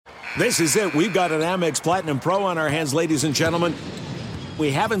This is it. We've got an Amex Platinum Pro on our hands, ladies and gentlemen.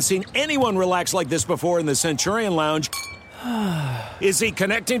 We haven't seen anyone relax like this before in the Centurion Lounge. Is he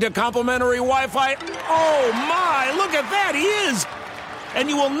connecting to complimentary Wi-Fi? Oh, my. Look at that. He is. And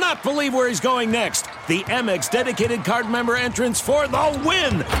you will not believe where he's going next. The Amex dedicated card member entrance for the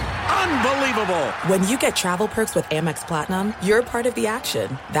win. Unbelievable. When you get travel perks with Amex Platinum, you're part of the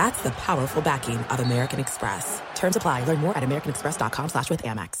action. That's the powerful backing of American Express. Terms apply. Learn more at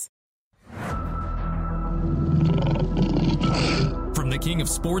americanexpress.com/withAmex. From the king of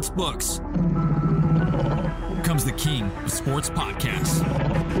sports books comes the king of sports podcasts.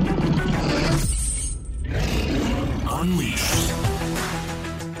 Unleashed.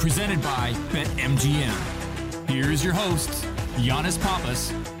 Presented by BetMGM. Here's your hosts, Giannis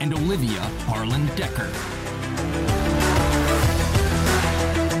Papas and Olivia Harlan-Decker.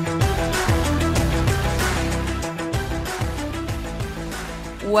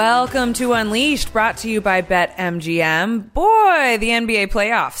 Welcome to Unleashed, brought to you by BetMGM. Boy, the NBA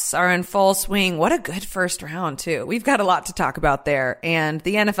playoffs are in full swing. What a good first round, too. We've got a lot to talk about there, and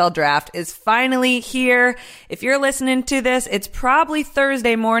the NFL draft is finally here. If you're listening to this, it's probably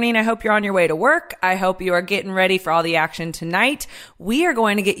Thursday morning. I hope you're on your way to work. I hope you are getting ready for all the action tonight. We are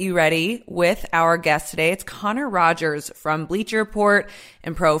going to get you ready with our guest today. It's Connor Rogers from Bleacher Report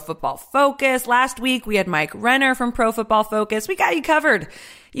and Pro Football Focus. Last week, we had Mike Renner from Pro Football Focus. We got you covered.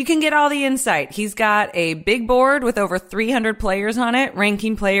 You can get all the insight. He's got a big board with over 300 players on it,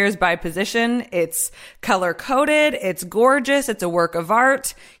 ranking players by position. It's color-coded. It's gorgeous. It's a work of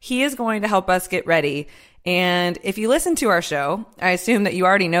art. He is going to help us get ready. And if you listen to our show, I assume that you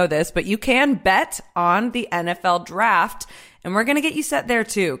already know this, but you can bet on the NFL draft. And we're going to get you set there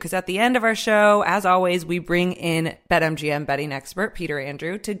too, because at the end of our show, as always, we bring in BetMGM betting expert Peter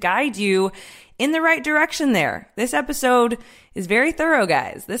Andrew to guide you in the right direction there. This episode is very thorough,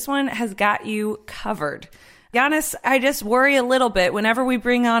 guys. This one has got you covered. Giannis, I just worry a little bit whenever we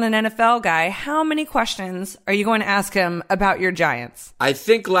bring on an NFL guy. How many questions are you going to ask him about your Giants? I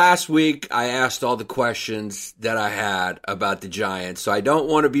think last week I asked all the questions that I had about the Giants, so I don't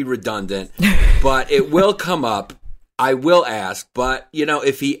want to be redundant, but it will come up. I will ask, but, you know,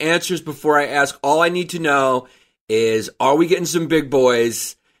 if he answers before I ask, all I need to know is, are we getting some big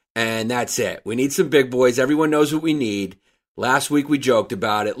boys? And that's it. We need some big boys. Everyone knows what we need. Last week we joked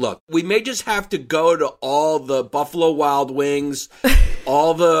about it. Look, we may just have to go to all the Buffalo Wild Wings,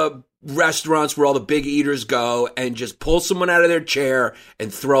 all the restaurants where all the big eaters go, and just pull someone out of their chair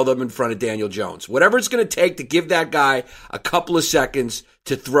and throw them in front of Daniel Jones. Whatever it's going to take to give that guy a couple of seconds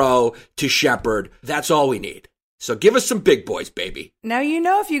to throw to Shepard, that's all we need. So give us some big boys, baby. Now, you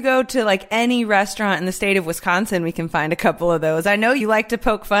know, if you go to like any restaurant in the state of Wisconsin, we can find a couple of those. I know you like to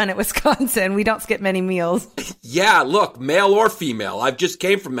poke fun at Wisconsin. We don't skip many meals. Yeah, look, male or female. I just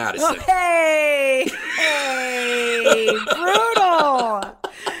came from Madison. Oh, hey, brutal.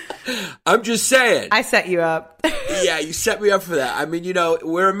 I'm just saying. I set you up. Yeah, you set me up for that. I mean, you know,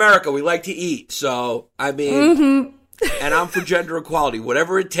 we're America. We like to eat. So, I mean, and I'm for gender equality.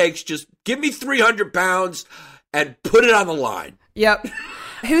 Whatever it takes, just give me 300 pounds. And put it on the line. Yep.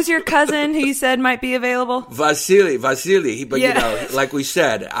 Who's your cousin who you said might be available? Vasily. But yeah. You know, like we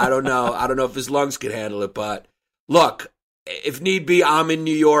said, I don't know if his lungs can handle it. But look, if need be, I'm in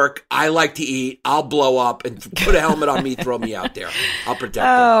New York. I like to eat. I'll blow up and put a helmet on me. Throw me out there. I'll protect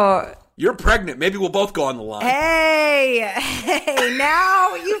him. You're pregnant. Maybe we'll both go on the line. Hey,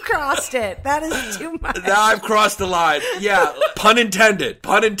 now you've crossed it. That is too much. Now I've crossed the line. Yeah, pun intended.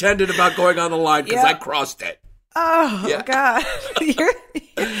 Pun intended about going on the line because I crossed it. Oh, yeah. God.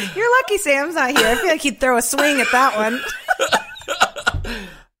 You're lucky Sam's not here. I feel like he'd throw a swing at that one.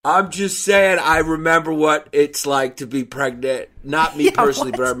 I'm just saying I remember what it's like to be pregnant. Not me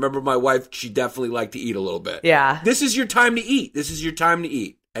personally, but I remember my wife, she definitely liked to eat a little bit. Yeah. This is your time to eat. This is your time to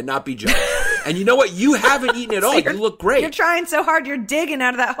eat and not be judged. And you know what? You haven't eaten at all. You look great. You're trying so hard. You're digging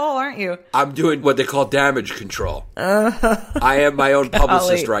out of that hole, aren't you? I'm doing what they call damage control. I am my own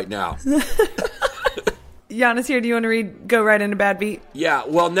publicist right now. Giannis here, do you want to go right into Bad Beat? Yeah,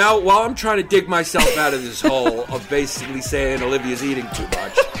 well, now, while I'm trying to dig myself out of this hole of basically saying Olivia's eating too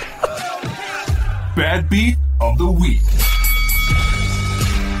much. Bad Beat of the Week.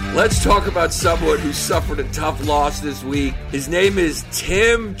 Let's talk about someone who suffered a tough loss this week. His name is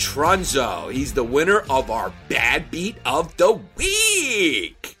Tim Trunzo. He's the winner of our Bad Beat of the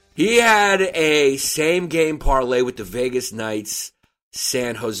Week. He had a same-game parlay with the Vegas Knights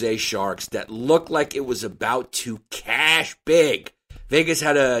San Jose Sharks that looked like it was about to cash big. Vegas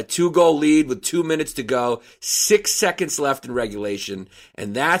had a 2-goal lead with 2 minutes to go, 6 seconds left in regulation,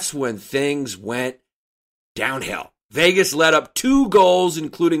 and that's when things went downhill. Vegas led up 2 goals,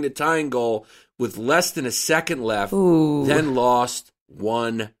 including the tying goal, with less than a second left, then lost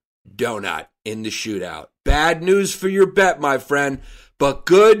 1 donut in the shootout. Bad news for your bet, my friend, but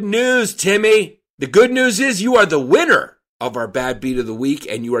good news, Timmy. The good news is you are the winner of our Bad Beat of the Week,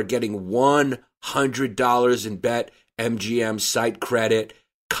 and you are getting $100 in Bet MGM site credit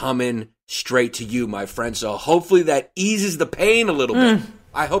coming straight to you, my friend. So hopefully that eases the pain a little bit.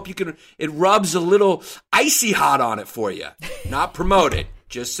 I hope you can. It rubs a little icy hot on it for you. Not promoted,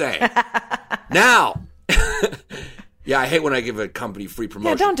 just saying. Now, yeah, I hate when I give a company free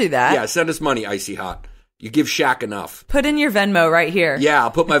promotion. Yeah, don't do that. Yeah, send us money, icy hot. You give Shaq enough. Put in your Venmo right here. Yeah,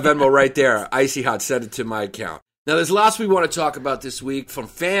 I'll put my Venmo right there. Icy hot, send it to my account. Now, there's lots we want to talk about this week, from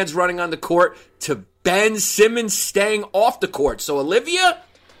fans running on the court to Ben Simmons staying off the court. So, Olivia,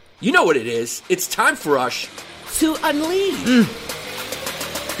 you know what it is. It's time for us To unleash.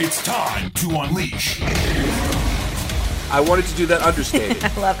 It's time to unleash. I wanted to do that understated.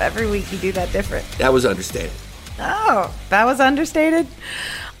 I love every week you do that different. That was understated. Oh, that was understated?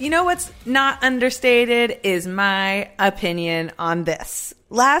 You know what's not understated is my opinion on this.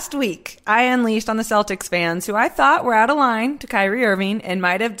 Last week, I unleashed on the Celtics fans who I thought were out of line to Kyrie Irving and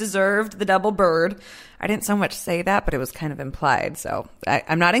might have deserved the double bird. I didn't so much say that, but it was kind of implied. So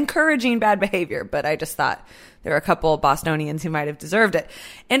I'm not encouraging bad behavior, but I just thought there were a couple of Bostonians who might have deserved it.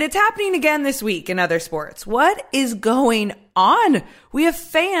 And it's happening again this week in other sports. What is going on? We have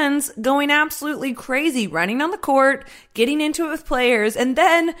fans going absolutely crazy, running on the court, getting into it with players. And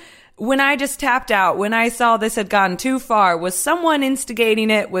then when I just tapped out, when I saw this had gone too far, was someone instigating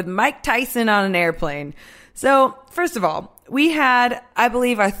it with Mike Tyson on an airplane. So, first of all, we had, I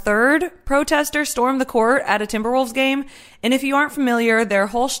believe, our 3rd protester storm the court at a Timberwolves game. And if you aren't familiar, their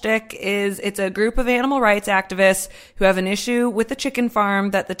whole shtick is it's a group of animal rights activists who have an issue with the chicken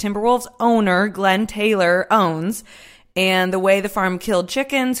farm that the Timberwolves owner, Glenn Taylor, owns. And the way the farm killed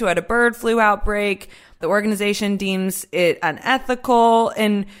chickens who had a bird flu outbreak. The organization deems it unethical.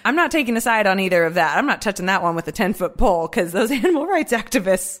 And I'm not taking a side on either of that. I'm not touching that one with a 10-foot pole, because those animal rights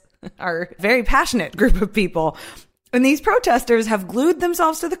activists are a very passionate group of people. And these protesters have glued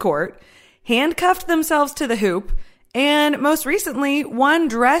themselves to the court, handcuffed themselves to the hoop, and most recently, one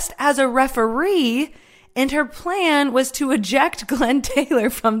dressed as a referee, and her plan was to eject Glenn Taylor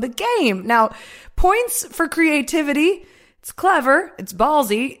from the game. Now, points for creativity. It's clever. It's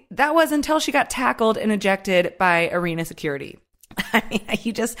ballsy. That was until she got tackled and ejected by arena security. I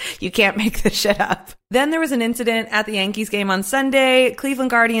mean, you can't make this shit up. Then there was an incident at the Yankees game on Sunday. Cleveland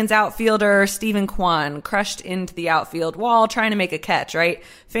Guardians outfielder Stephen Kwan crushed into the outfield wall trying to make a catch, right?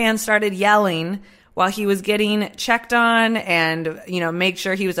 Fans started yelling while he was getting checked on and, make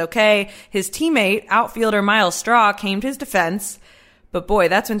sure he was okay. His teammate, outfielder Miles Straw, came to his defense. But boy,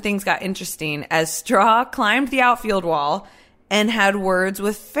 that's when things got interesting, as Straw climbed the outfield wall and had words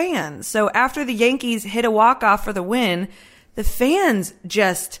with fans. So after the Yankees hit a walk-off for the win, the fans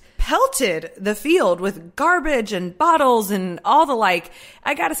just pelted the field with garbage and bottles and all the like.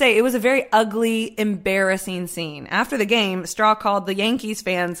 I gotta say, it was a very ugly, embarrassing scene. After the game, Straw called the Yankees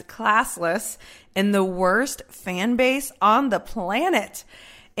fans classless and the worst fan base on the planet.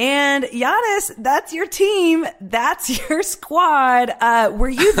 And Giannis, that's your team. That's your squad. Were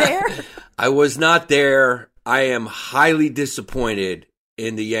you there? I was not there. I am highly disappointed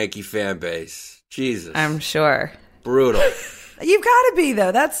in the Yankee fan base. Jesus. I'm sure. Brutal. You've got to be,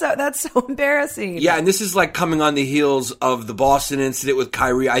 though. That's so embarrassing. Yeah, and this is like coming on the heels of the Boston incident with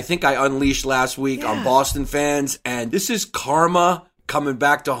Kyrie. I think I unleashed last week on Boston fans, and this is karma coming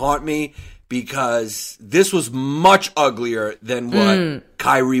back to haunt me, because this was much uglier than what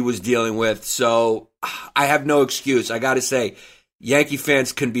Kyrie was dealing with. So I have no excuse. I got to say, Yankee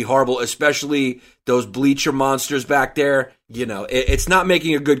fans can be horrible, especially those bleacher monsters back there. It's not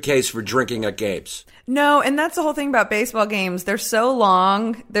making a good case for drinking at games. No, and that's the whole thing about baseball games. They're so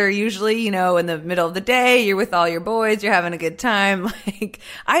long. They're usually, in the middle of the day. You're with all your boys. You're having a good time.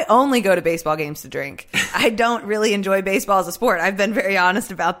 I only go to baseball games to drink. I don't really enjoy baseball as a sport. I've been very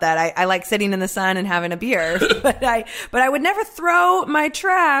honest about that. I like sitting in the sun and having a beer, but I would never throw my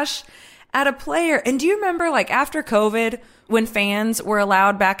trash at a player. And do you remember, after COVID, when fans were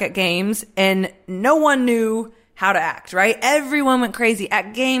allowed back at games and no one knew how to act, right? Everyone went crazy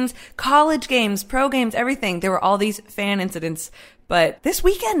at games, college games, pro games, everything. There were all these fan incidents. But this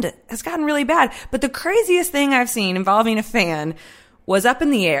weekend has gotten really bad. But the craziest thing I've seen involving a fan was up in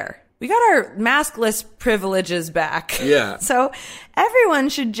the air. We got our maskless privileges back. Yeah. So everyone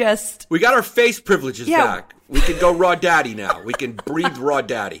should just... We got our face privileges back. We can go raw daddy now. We can breathe raw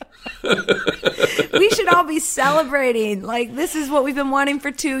daddy. We should all be celebrating. This is what we've been wanting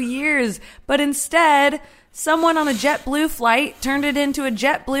for 2 years. But instead, Someone on a JetBlue flight turned it into a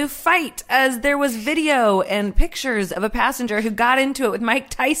JetBlue fight as there was video and pictures of a passenger who got into it with Mike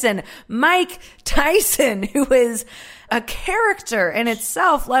Tyson. Mike Tyson, who is a character in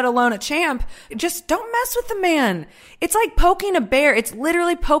itself, let alone a champ. Just don't mess with the man. It's like poking a bear. It's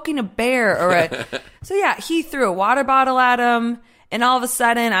literally poking a bear. So yeah, he threw a water bottle at him. And all of a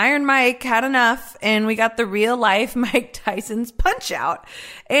sudden, Iron Mike had enough, and we got the real-life Mike Tyson's Punch-Out!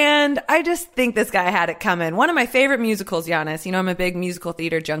 And I just think this guy had it coming. One of my favorite musicals, Giannis, you know I'm a big musical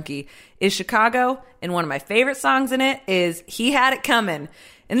theater junkie, is Chicago, and one of my favorite songs in it is He Had It Coming.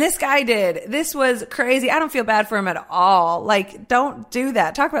 And this guy did. This was crazy. I don't feel bad for him at all. Like, don't do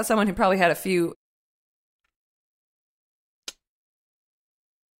that. Talk about someone who probably had a few...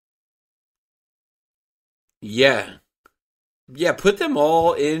 Yeah, put them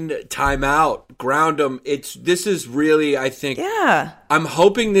all in timeout, ground them. This is really, I think, I'm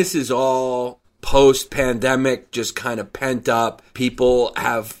hoping this is all post-pandemic, just kind of pent up. People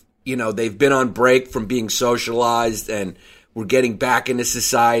have, they've been on break from being socialized and we're getting back into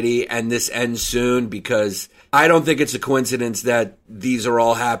society, and this ends soon, because I don't think it's a coincidence that these are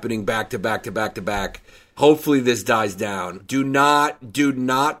all happening back to back to back to back. Hopefully this dies down. Do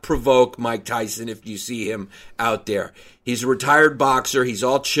not provoke Mike Tyson if you see him out there. He's a retired boxer. He's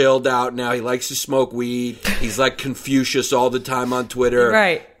all chilled out now. He likes to smoke weed. He's like Confucius all the time on Twitter.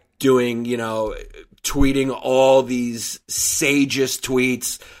 Right. Doing, tweeting all these sagest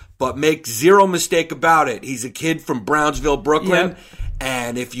tweets. But make zero mistake about it. He's a kid from Brownsville, Brooklyn. Yep.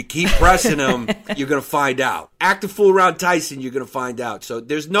 And if you keep pressing him, you're going to find out. Act a fool around Tyson, you're going to find out. So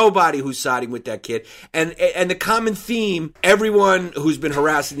there's nobody who's siding with that kid. And the common theme, everyone who's been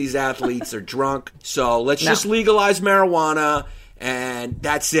harassing these athletes are drunk. So let's just legalize marijuana, and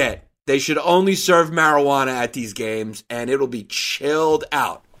that's it. They should only serve marijuana at these games, and it'll be chilled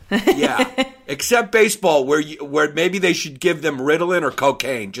out. Yeah, except baseball, where maybe they should give them Ritalin or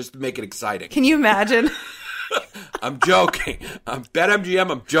cocaine just to make it exciting. Can you imagine? I'm joking. I'm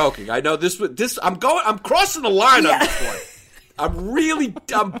BetMGM. I'm joking. I know this. I'm crossing the line on this one.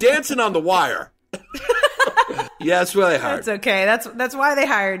 I'm dancing on the wire. Yeah, it's really hard. That's okay. That's why they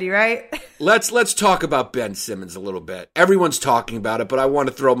hired you, right? Let's talk about Ben Simmons a little bit. Everyone's talking about it, but I want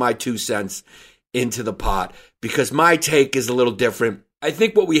to throw my 2 cents into the pot because my take is a little different. I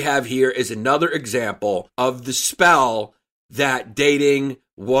think what we have here is another example of the spell that dating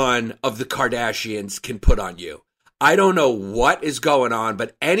one of the Kardashians can put on you. I don't know what is going on,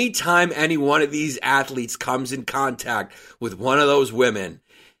 but anytime any one of these athletes comes in contact with one of those women,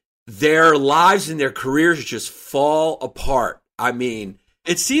 their lives and their careers just fall apart. I mean,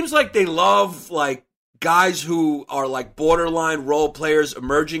 it seems like they love like guys who are like borderline role players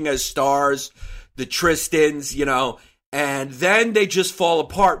emerging as stars, the Tristans, and then they just fall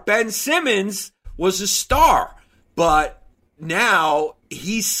apart. Ben Simmons was a star, but now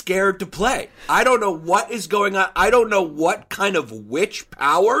he's scared to play. I don't know what is going on. I don't know what kind of witch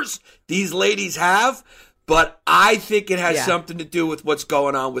powers these ladies have, but I think it has something to do with what's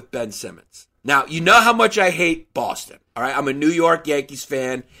going on with Ben Simmons. Now, you know how much I hate Boston, all right? I'm a New York Yankees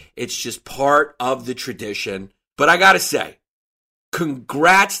fan. It's just part of the tradition. But I got to say,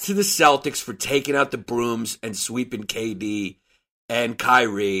 congrats to the Celtics for taking out the brooms and sweeping KD and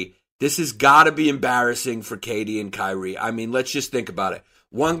Kyrie. This has got to be embarrassing for KD and Kyrie. I mean, let's just think about it.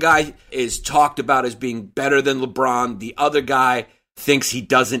 One guy is talked about as being better than LeBron. The other guy thinks he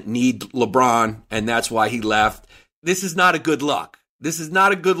doesn't need LeBron, and that's why he left. This is not a good look. This is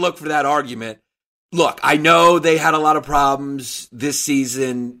not a good look for that argument. Look, I know they had a lot of problems this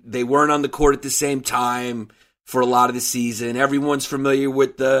season. They weren't on the court at the same time for a lot of the season. Everyone's familiar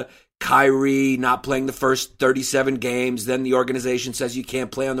with the Kyrie not playing the first 37 games. Then the organization says you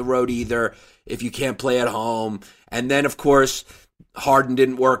can't play on the road either if you can't play at home. And then, of course, Harden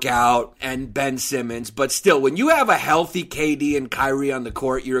didn't work out and Ben Simmons. But still, when you have a healthy KD and Kyrie on the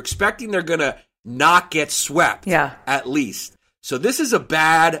court, you're expecting they're going to not get swept, at least. So this is a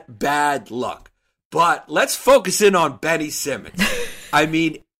bad look. But let's focus in on Benny Simmons. I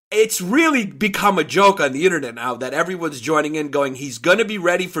mean, it's really become a joke on the internet now that everyone's joining in going, he's going to be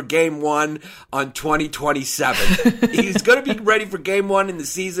ready for game 1 on 2027. He's going to be ready for game 1 in the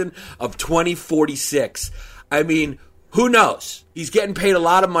season of 2046. I mean, who knows? He's getting paid a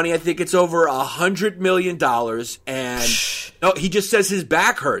lot of money. I think it's over $100 million. And no, he just says his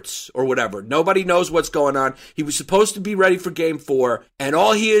back hurts or whatever. Nobody knows what's going on. He was supposed to be ready for game 4. And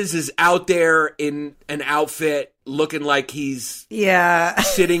all he is out there in an outfit looking like he's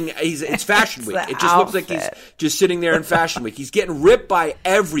sitting. It's Fashion Week. It just looks like he's just sitting there in Fashion Week. He's getting ripped by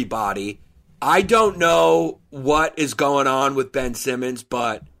everybody. I don't know what is going on with Ben Simmons,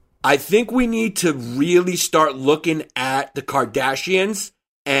 but I think we need to really start looking at the Kardashians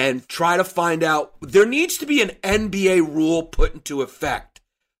and try to find out. There needs to be an NBA rule put into effect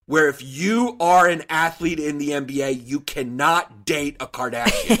where if you are an athlete in the NBA, you cannot date a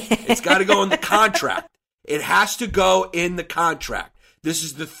Kardashian. It's got to go in the contract. It has to go in the contract. This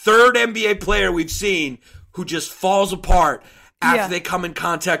is the third NBA player we've seen who just falls apart after they come in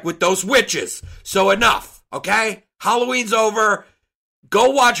contact with those witches. So enough, okay? Halloween's over.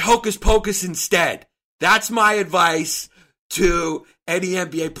 Go watch Hocus Pocus instead. That's my advice to any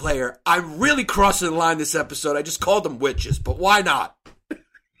NBA player. I'm really crossing the line this episode. I just called them witches, but why not?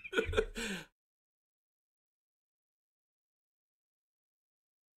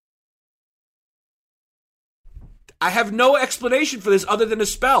 I have no explanation for this other than a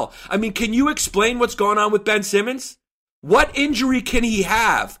spell. I mean, can you explain what's going on with Ben Simmons? What injury can he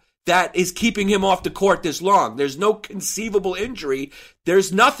have that is keeping him off the court this long? There's no conceivable injury.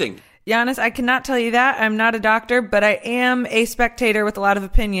 There's nothing. Giannis, I cannot tell you that. I'm not a doctor, but I am a spectator with a lot of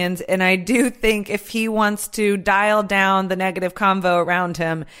opinions. And I do think if he wants to dial down the negative convo around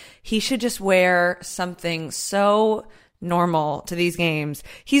him, he should just wear something so normal to these games.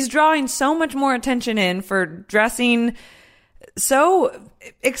 He's drawing so much more attention in for dressing so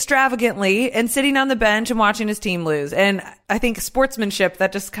extravagantly and sitting on the bench and watching his team lose. And I think sportsmanship,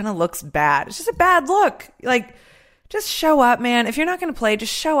 that just kind of looks bad. It's just a bad look. Like, just show up, man. If you're not going to play,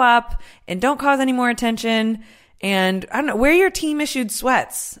 just show up and don't cause any more attention. And I don't know, wear your team issued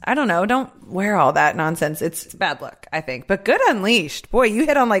sweats. I don't know. Don't wear all that nonsense. It's a bad look, I think. But good Unleashed. Boy, you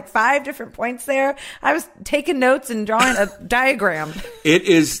hit on like 5 different points there. I was taking notes and drawing a diagram. It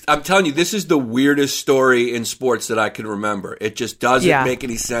is, I'm telling you, this is the weirdest story in sports that I can remember. It just doesn't make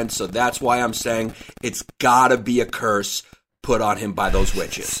any sense. So that's why I'm saying it's got to be a curse put on him by those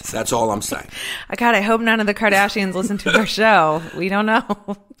witches. That's all I'm saying. God, I hope none of the Kardashians listen to our show. We don't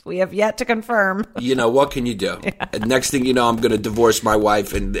know. We have yet to confirm. You know, what can you do? Yeah. And next thing you know, I'm going to divorce my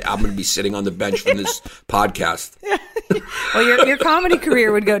wife and I'm going to be sitting on the bench from this podcast. Well, your comedy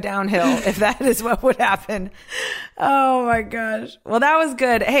career would go downhill if that is what would happen. Oh, my gosh. Well, that was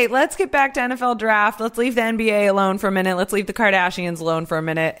good. Hey, let's get back to NFL draft. Let's leave the NBA alone for a minute. Let's leave the Kardashians alone for a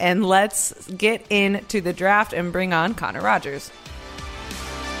minute. And let's get into the draft and bring on Connor Rogers.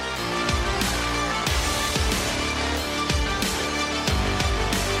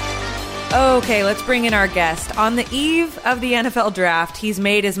 Okay, let's bring in our guest. On the eve of the NFL draft, he's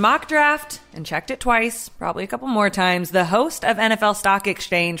made his mock draft and checked it twice, probably a couple more times. The host of NFL Stock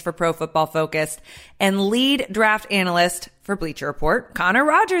Exchange for Pro Football Focus and lead draft analyst for Bleacher Report, Connor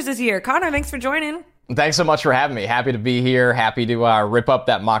Rogers is here. Connor, thanks for joining. Thanks so much for having me. Happy to be here. Happy to rip up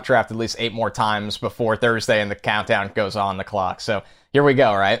that mock draft at least 8 more times before Thursday and the countdown goes on the clock. So here we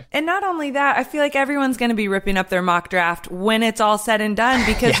go, right? And not only that, I feel like everyone's going to be ripping up their mock draft when it's all said and done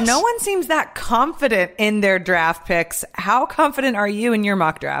because no one seems that confident in their draft picks. How confident are you in your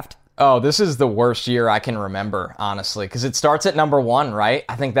mock draft? Oh, this is the worst year I can remember, honestly, because it starts at number 1, right?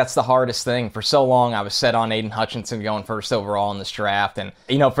 I think that's the hardest thing. For so long, I was set on Aiden Hutchinson going first overall in this draft. And,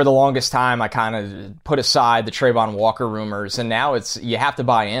 you know, for the longest time, I kind of put aside the Trayvon Walker rumors. And now you have to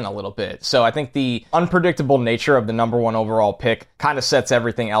buy in a little bit. So I think the unpredictable nature of the number 1 overall pick kind of sets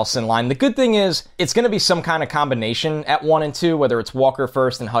everything else in line. The good thing is it's going to be some kind of combination at 1 and 2, whether it's Walker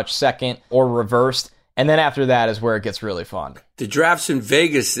first and Hutch second or reversed. And then after that is where it gets really fun. The draft's in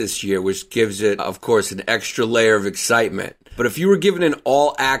Vegas this year, which gives it, of course, an extra layer of excitement. But if you were given an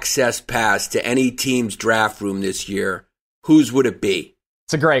all-access pass to any team's draft room this year, whose would it be?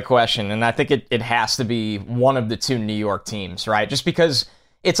 It's a great question, and I think it has to be one of the 2 New York teams, right? Just because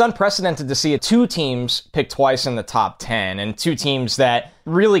it's unprecedented to see 2 teams pick twice in the top 10 and 2 teams that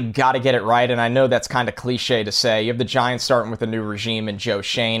really got to get it right. And I know that's kind of cliche to say. You have the Giants starting with a new regime and Joe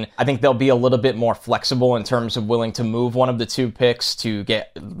Schoen. I think they'll be a little bit more flexible in terms of willing to move one of the 2 picks to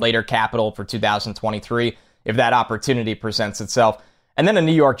get later capital for 2023 if that opportunity presents itself. And then a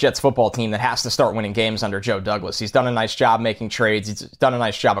New York Jets football team that has to start winning games under Joe Douglas. He's done a nice job making trades. He's done a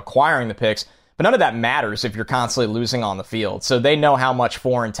nice job acquiring the picks. But none of that matters if you're constantly losing on the field. So they know how much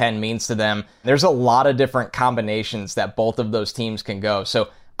 4-10 means to them. There's a lot of different combinations that both of those teams can go. So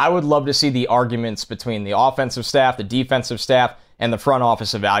I would love to see the arguments between the offensive staff, the defensive staff, and the front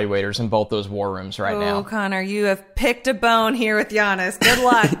office evaluators in both those war rooms right now. Oh, Connor, you have picked a bone here with Giannis. Good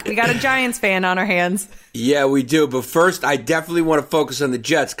luck. We got a Giants fan on our hands. Yeah, we do. But first, I definitely want to focus on the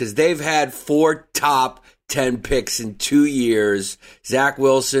Jets because they've had 4 top 10 picks in 2 years. Zach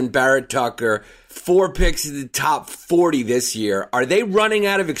Wilson, Barrett Tucker. 4 picks in the top 40 this year. Are they running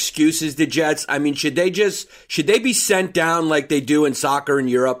out of excuses, the Jets? I mean, should they be sent down like they do in soccer in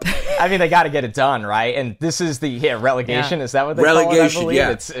Europe? I mean, they got to get it done, right? And this is the relegation. Yeah. Is that what they relegation, call it?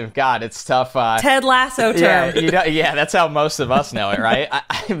 I believe? It's tough. Ted Lasso term. Yeah, that's how most of us know it, right?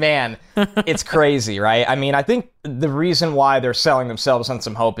 Man, it's crazy, right? I mean, I think the reason why they're selling themselves on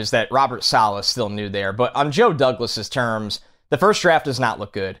some hope is that Robert Saleh is still new there. But on Joe Douglas's terms, the first draft does not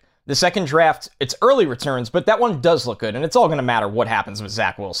look good. The second draft, it's early returns, but that one does look good, and it's all going to matter what happens with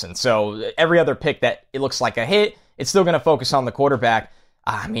Zach Wilson. So every other pick that it looks like a hit, it's still going to focus on the quarterback.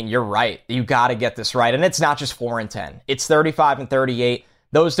 I mean, you're right. You got to get this right. And it's not just 4 and 10. It's 35 and 38.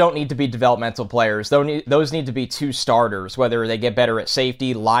 Those don't need to be developmental players. Those need to be 2 starters, whether they get better at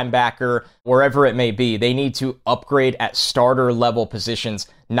safety, linebacker, wherever it may be. They need to upgrade at starter level positions,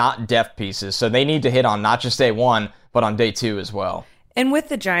 not depth pieces. So they need to hit on not just day 1, but on day 2 as well. And with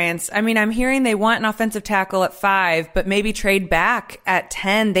the Giants, I mean, I'm hearing they want an offensive tackle at 5, but maybe trade back at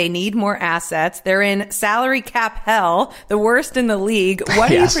 10. They need more assets. They're in salary cap hell, the worst in the league.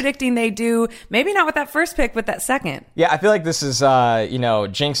 What are you predicting they do? Maybe not with that first pick, but that second. Yeah, I feel like this is,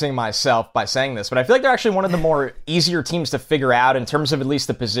 jinxing myself by saying this, but I feel like they're actually one of the more easier teams to figure out in terms of at least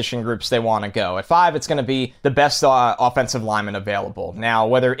the position groups they want to go. At 5, it's going to be the best offensive lineman available. Now,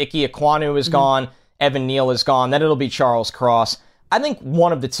 whether Ike Ekwonu is gone, Evan Neal is gone, then it'll be Charles Cross. I think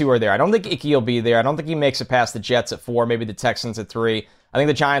one of the 2 are there. I don't think Icky will be there. I don't think he makes it past the Jets at 4, maybe the Texans at 3. I think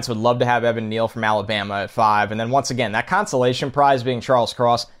the Giants would love to have Evan Neal from Alabama at 5. And then once again, that consolation prize being Charles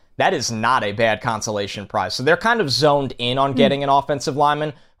Cross, that is not a bad consolation prize. So they're kind of zoned in on getting an offensive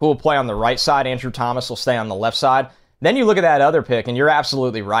lineman who will play on the right side. Andrew Thomas will stay on the left side. Then you look at that other pick, and you're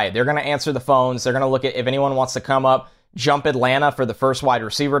absolutely right. They're going to answer the phones. They're going to look at if anyone wants to come up, jump Atlanta for the first wide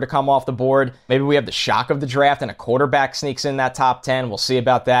receiver to come off the board. Maybe we have the shock of the draft and a quarterback sneaks in that top 10. We'll see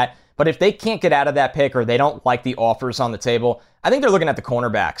about that. But if they can't get out of that pick or they don't like the offers on the table, I think they're looking at the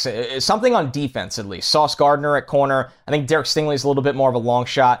cornerbacks. Something on defense, at least. Sauce Gardner at corner. I think Derek Stingley's a little bit more of a long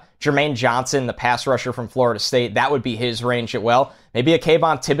shot. Jermaine Johnson, the pass rusher from Florida State, that would be his range at well. Maybe a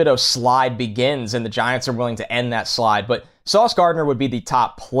Kayvon Thibodeau slide begins and the Giants are willing to end that slide. But Sauce Gardner would be the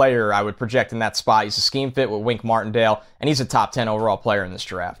top player I would project in that spot. He's a scheme fit with Wink Martindale, and he's a top 10 overall player in this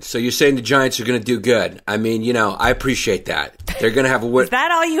draft. So you're saying the Giants are going to do good. I mean, I appreciate that. They're going to have a win. Is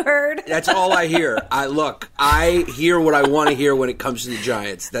that all you heard? That's all I hear. I hear what I want to hear when it comes to the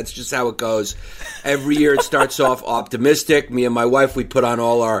Giants. That's just how it goes. Every year it starts off optimistic. Me and my wife, we put on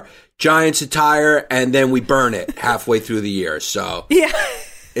all our Giants attire, and then we burn it halfway through the year. So yeah.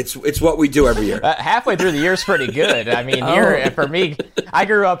 It's what we do every year. Halfway through the year is pretty good. I mean, for me, I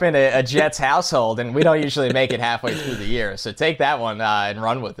grew up in a Jets household, and we don't usually make it halfway through the year. So take that one and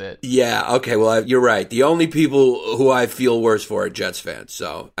run with it. Yeah, okay, well, you're right. The only people who I feel worse for are Jets fans.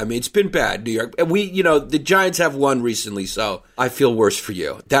 So, I mean, it's been bad, New York. The Giants have won recently, so I feel worse for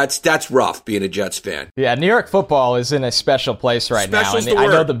you. That's rough, being a Jets fan. Yeah, New York football is in a special place right now. Special's And the I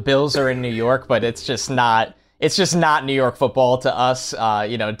know word. the Bills are in New York, but it's just not New York football to us,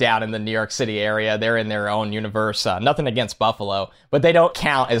 down in the New York City area. They're in their own universe. Nothing against Buffalo, but they don't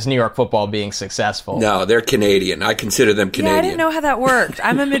count as New York football being successful. No, they're Canadian. I consider them Canadian. Yeah, I didn't know how that worked.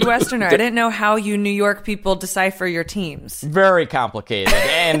 I'm a Midwesterner. I didn't know how you New York people decipher your teams. Very complicated.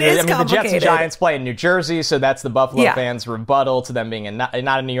 And It is the Jets and complicated. Giants play in New Jersey, so that's the Buffalo Yeah. fans' rebuttal to them being not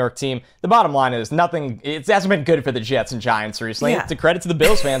a New York team. The bottom line is it hasn't been good for the Jets and Giants recently. Yeah. To credit to the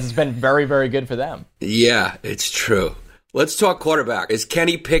Bills fans, it's been very, very good for them. Yeah, it's true. Let's talk quarterback. Is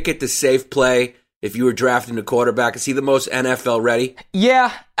Kenny Pickett the safe play if you were drafting a quarterback? Is he the most NFL ready?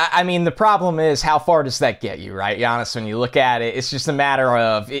 Yeah, I mean, the problem is how far does that get you, right, Giannis? When you look at it, it's just a matter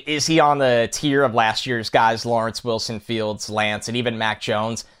of, is he on the tier of last year's guys, Lawrence, Wilson, Fields, Lance, and even Mac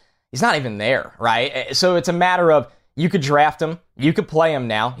Jones? He's not even there, right? So it's a matter of, you could draft him, you could play him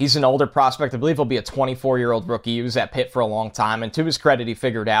now. He's an older prospect. I believe he'll be a 24-year-old rookie. He was at Pitt for a long time, and to his credit, he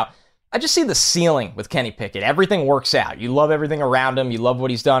figured out. I just see the ceiling with Kenny Pickett. Everything works out. You love everything around him. You love what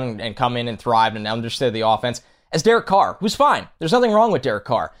he's done and come in and thrive and understand the offense. As Derek Carr, who's fine. There's nothing wrong with Derek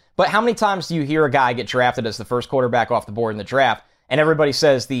Carr. But how many times do you hear a guy get drafted as the first quarterback off the board in the draft, and everybody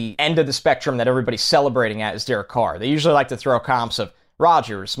says the end of the spectrum that everybody's celebrating at is Derek Carr? They usually like to throw comps of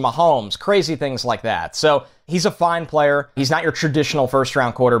Rodgers, Mahomes, crazy things like that. So he's a fine player. He's not your traditional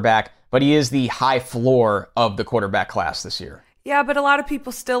first-round quarterback, but he is the high floor of the quarterback class this year. Yeah, but a lot of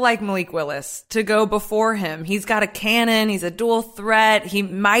people still like Malik Willis to go before him. He's got a cannon. He's a dual threat. He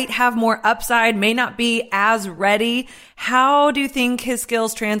might have more upside, may not be as ready. How do you think his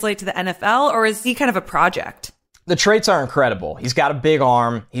skills translate to the NFL, or is he kind of a project? The traits are incredible. He's got a big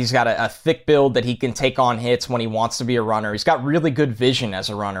arm. He's got a thick build that he can take on hits when he wants to be a runner. He's got really good vision as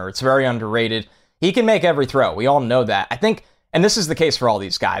a runner. It's very underrated. He can make every throw. We all know that. I think, and this is the case for all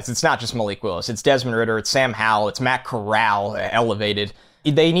these guys. It's not just Malik Willis. It's Desmond Ridder. It's Sam Howell. It's Matt Corral elevated.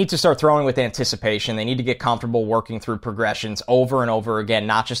 They need to start throwing with anticipation. They need to get comfortable working through progressions over and over again,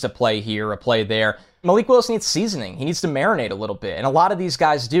 not just a play here, a play there. Malik Willis needs seasoning. He needs to marinate a little bit, and a lot of these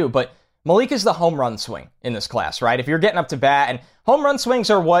guys do, but Malik is the home run swing in this class, right? If you're getting up to bat, and home run swings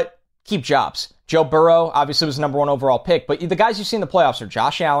are what keep jobs. Joe Burrow obviously was the number 1 overall pick, but the guys you see in the playoffs are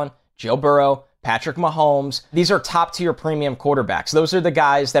Josh Allen, Joe Burrow, Patrick Mahomes. These are top-tier premium quarterbacks. Those are the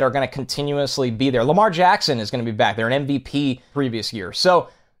guys that are going to continuously be there. Lamar Jackson is going to be back there, an MVP previous year. So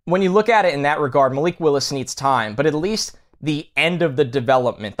when you look at it in that regard, Malik Willis needs time, but at least the end of the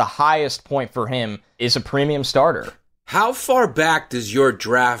development, the highest point for him, is a premium starter. How far back does your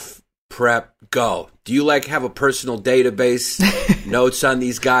draft prep go? Do you have a personal database, notes on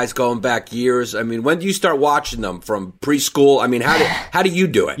these guys going back years? I mean, when do you start watching them? From preschool? I mean, how do you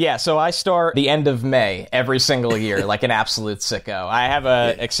do it? Yeah, so I start the end of May every single year, like an absolute sicko. I have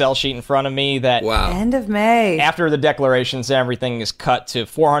an Excel sheet in front of me that End of May. After the declarations and everything is cut to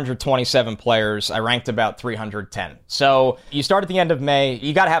 427 players, I ranked about 310. So you start at the end of May.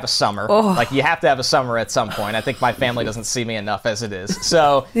 You got to have a summer. You have to have a summer at some point. I think my family doesn't see me enough as it is.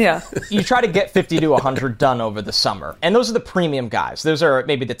 So yeah, you try to get 50 to 100 done over the summer. And those are the premium guys. Those are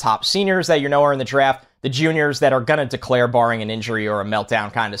maybe the top seniors that are in the draft, the juniors that are going to declare barring an injury or a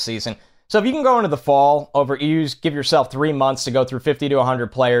meltdown kind of season. So if you can go into the fall, give yourself 3 months to go through 50 to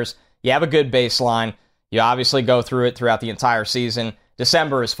 100 players, you have a good baseline. You obviously go through it throughout the entire season.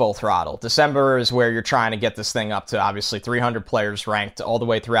 December is full throttle. December is where you're trying to get this thing up to obviously 300 players ranked all the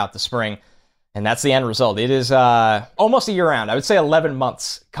way throughout the spring. And that's the end result. It is almost a year round. I would say 11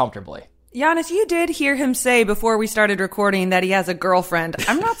 months comfortably. Giannis, you did hear him say before we started recording that he has a girlfriend.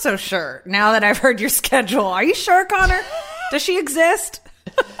 I'm not so sure now that I've heard your schedule. Are you sure, Connor? Does she exist?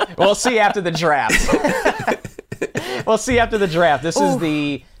 We'll see after the draft. This is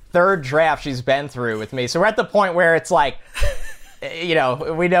the 3rd draft she's been through with me. So we're at the point where it's like, we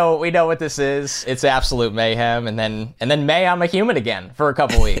know what this is. It's absolute mayhem, and then May I'm a human again for a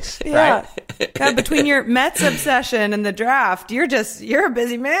couple weeks. Yeah. Right? God, between your Mets obsession and the draft, you're a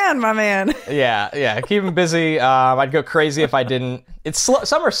busy man, my man. Yeah. Keep him busy. I'd go crazy if I didn't. It's slow.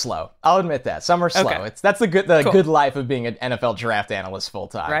 Summer's slow. I'll admit that. Summer's slow. Okay. That's the Cool. good life of being an NFL draft analyst full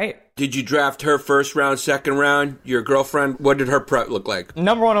time. Right. Did you draft her first round, second round? Your girlfriend? What did her prep look like?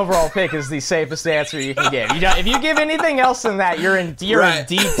 Number 1 overall pick is the safest answer you can give. If you give anything else than that, you're in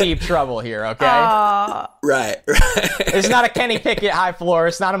deep trouble here. Okay. Right. It's not a Kenny Pickett high floor.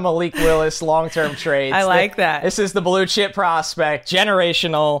 It's not a Malik Willis long-term trade. I like that. This is the blue chip prospect,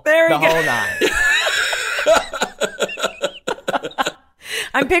 generational, There we the go. whole nine.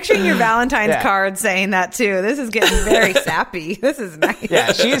 I'm picturing your Valentine's card saying that too. This is getting very sappy. This is nice.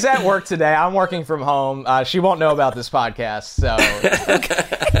 Yeah, she's at work today. I'm working from home. She won't know about this podcast, so.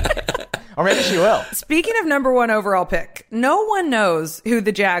 Or maybe she will. Speaking of number 1 overall pick, no one knows who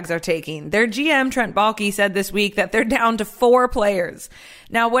the Jags are taking. Their GM, Trent Baalke, said this week that they're down to 4 players.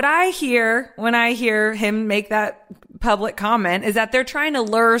 Now, what I hear when I hear him make that public comment is that they're trying to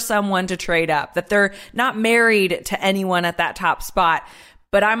lure someone to trade up, that they're not married to anyone at that top spot.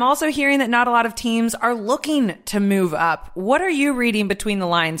 But I'm also hearing that not a lot of teams are looking to move up. What are you reading between the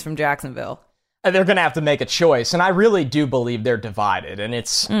lines from Jacksonville? They're going to have to make a choice, and I really do believe they're divided, and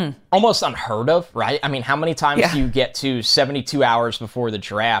it's almost unheard of, right? I mean, how many times do you get to 72 hours before the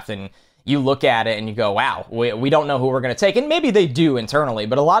draft, and you look at it and you go, wow, we don't know who we're going to take, and maybe they do internally,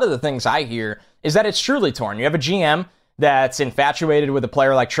 but a lot of the things I hear is that it's truly torn. You have a GM that's infatuated with a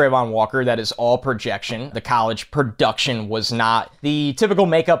player like Trayvon Walker that is all projection. The college production was not the typical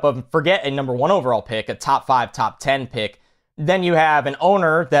makeup of, forget a number 1 overall pick, a top 5, top 10 pick. Then you have an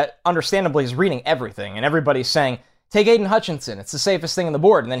owner that understandably is reading everything, and everybody's saying, take Aiden Hutchinson. It's the safest thing on the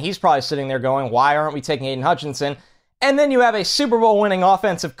board. And then he's probably sitting there going, why aren't we taking Aiden Hutchinson? And then you have a Super Bowl winning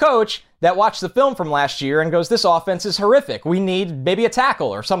offensive coach that watched the film from last year and goes, this offense is horrific. We need maybe a tackle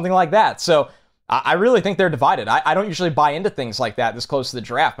or something like that. So I really think they're divided. I don't usually buy into things like that this close to the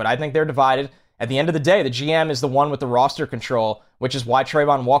draft, but I think they're divided. At the end of the day, the GM is the one with the roster control, which is why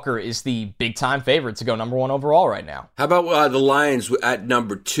Trayvon Walker is the big-time favorite to go number 1 overall right now. How about the Lions at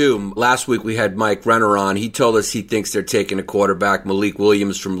number 2? Last week we had Mike Renner on. He told us he thinks they're taking a quarterback, Malik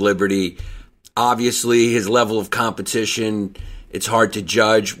Williams from Liberty. Obviously, his level of competition, it's hard to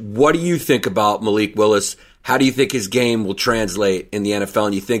judge. What do you think about Malik Willis? How do you think his game will translate in the NFL?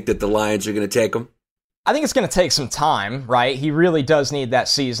 And you think that the Lions are going to take him? I think it's going to take some time, right? He really does need that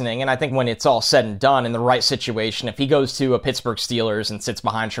seasoning, and I think when it's all said and done in the right situation, if he goes to a Pittsburgh Steelers and sits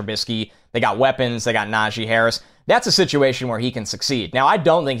behind Trubisky, they got weapons, they got Najee Harris, that's a situation where he can succeed. Now, I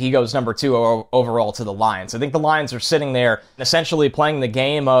don't think he goes number 2 overall to the Lions. I think the Lions are sitting there essentially playing the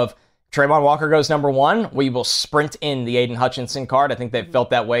game of Trayvon Walker goes number 1, we will sprint in the Aiden Hutchinson card. I think they've felt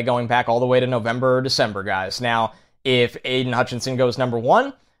that way going back all the way to November or December, guys. Now, if Aiden Hutchinson goes number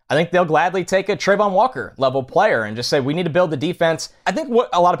 1, I think they'll gladly take a Trayvon Walker level player and just say, we need to build the defense. I think what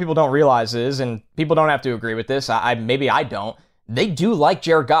a lot of people don't realize is, and people don't have to agree with this, maybe I don't, they do like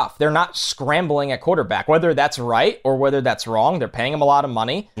Jared Goff. They're not scrambling at quarterback. Whether that's right or whether that's wrong, they're paying him a lot of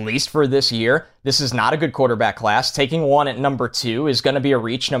money, at least for this year. This is not a good quarterback class. Taking one at number 2 is going to be a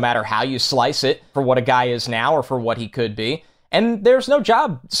reach no matter how you slice it for what a guy is now or for what he could be. And there's no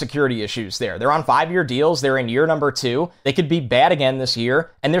job security issues there. They're on 5-year deals. They're in year number 2. They could be bad again this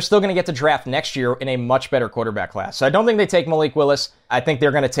year, and they're still going to get to draft next year in a much better quarterback class. So I don't think they take Malik Willis. I think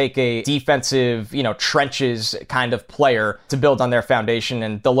they're going to take a defensive, trenches kind of player to build on their foundation,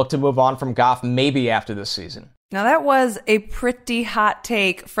 and they'll look to move on from Goff maybe after this season. Now, that was a pretty hot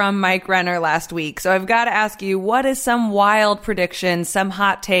take from Mike Renner last week. So I've got to ask you, what is some wild prediction, some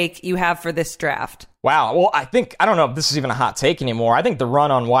hot take you have for this draft? Wow. Well, I don't know if this is even a hot take anymore. I think the run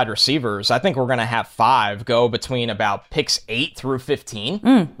on wide receivers, I think we're going to have 5 go between about picks 8 through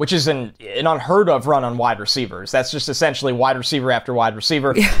 15, which is an unheard of run on wide receivers. That's just essentially wide receiver after wide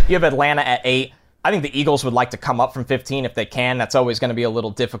receiver. You have Atlanta at 8. I think the Eagles would like to come up from 15 if they can. That's always going to be a little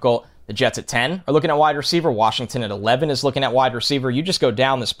difficult. The Jets at 10 are looking at wide receiver. Washington at 11 is looking at wide receiver. You just go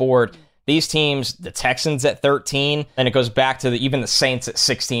down this board. These teams, the Texans at 13, and it goes back to even the Saints at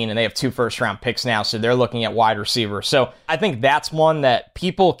 16, and they have 2 first-round picks now, so they're looking at wide receiver. So I think that's one that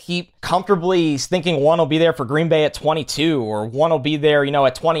people keep comfortably thinking one will be there for Green Bay at 22, or one will be there,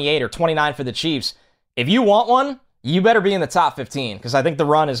 at 28 or 29 for the Chiefs. If you want one, you better be in the top 15, because I think the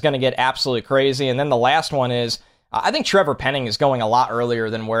run is going to get absolutely crazy. And then the last one is, I think Trevor Penning is going a lot earlier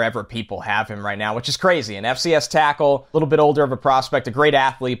than wherever people have him right now, which is crazy. An FCS tackle, a little bit older of a prospect, a great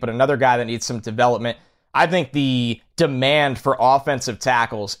athlete, but another guy that needs some development. I think the demand for offensive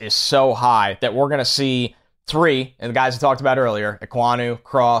tackles is so high that we're going to see 3, and the guys I talked about earlier, Ekwonu,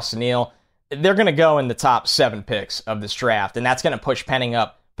 Cross, Neal, they're going to go in the top 7 picks of this draft, and that's going to push Penning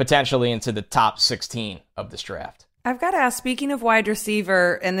up potentially into the top 16 of this draft. I've got to ask, speaking of wide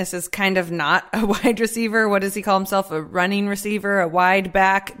receiver, and this is kind of not a wide receiver, what does he call himself? A running receiver, a wide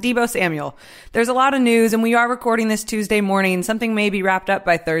back? Deebo Samuel. There's a lot of news, and we are recording this Tuesday morning. Something may be wrapped up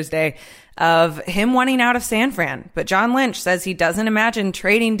by Thursday of him wanting out of San Fran. But John Lynch says he doesn't imagine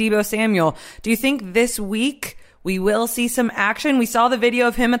trading Deebo Samuel. Do you think this week we will see some action? We saw the video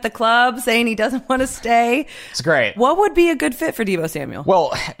of him at the club saying he doesn't want to stay. It's great. What would be a good fit for Deebo Samuel?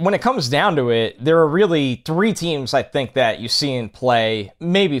 Well, when it comes down to it, there are really 3 teams I think that you see in play,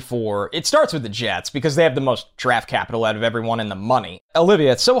 maybe 4. It starts with the Jets because they have the most draft capital out of everyone in the money.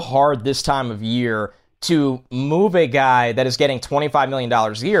 Olivia, it's so hard this time of year to move a guy that is getting $25 million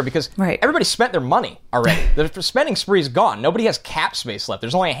a year because everybody spent their money already. The spending spree is gone. Nobody has cap space left.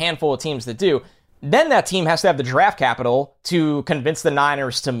 There's only a handful of teams that do. Then that team has to have the draft capital to convince the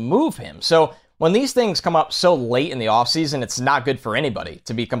Niners to move him. So when these things come up so late in the offseason, it's not good for anybody,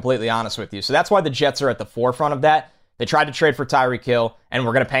 to be completely honest with you. So that's why the Jets are at the forefront of that. They tried to trade for Tyreek Hill, and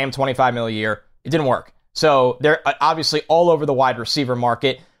we're going to pay him $25 million a year. It didn't work. So they're obviously all over the wide receiver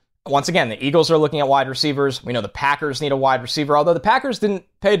market. Once again, the Eagles are looking at wide receivers. We know the Packers need a wide receiver, although the Packers didn't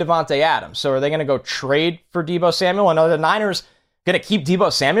pay Devontae Adams. So are they going to go trade for Deebo Samuel? And are the Niners going to keep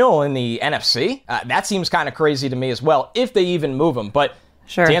Deebo Samuel in the NFC? That seems kind of crazy to me as well, if they even move him. But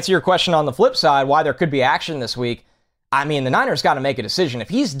to answer your question on the flip side, why there could be action this week, I mean, the Niners got to make a decision. If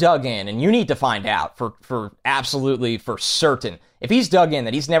he's dug in, and you need to find out for absolutely for certain, if he's dug in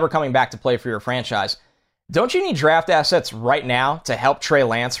that he's never coming back to play for your franchise, don't you need draft assets right now to help Trey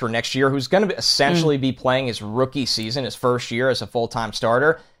Lance for next year, who's going to essentially be playing his rookie season, his first year as a full-time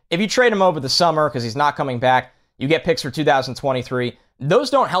starter? If you trade him over the summer because he's not coming back, you get picks for 2023. Those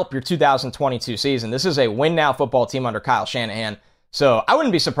don't help your 2022 season. This is a win-now football team under Kyle Shanahan. So I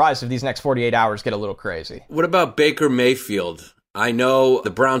wouldn't be surprised if these next 48 hours get a little crazy. What about Baker Mayfield? I know the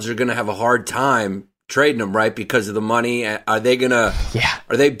Browns are going to have a hard time trading him, right, because of the money. Are they gonna? Yeah.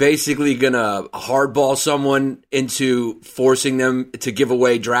 Are they basically gonna hardball someone into forcing them to give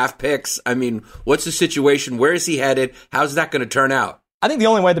away draft picks? I mean, what's the situation? Where is he headed? How's that going to turn out? I think the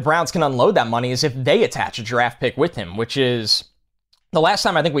only way the Browns can unload that money is if they attach a draft pick with him, which is the last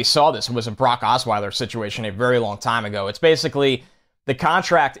time I think we saw this was a Brock Osweiler situation a very long time ago. It's basically the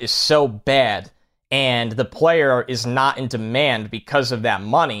contract is so bad and the player is not in demand because of that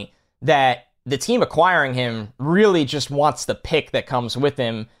money that the team acquiring him really just wants the pick that comes with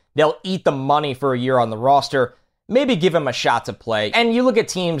him. They'll eat the money for a year on the roster, maybe give him a shot to play. And you look at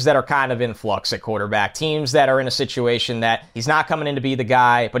teams that are kind of in flux at quarterback, teams that are in a situation that he's not coming in to be the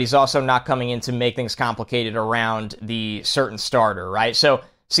guy, but he's also not coming in to make things complicated around the certain starter, right? So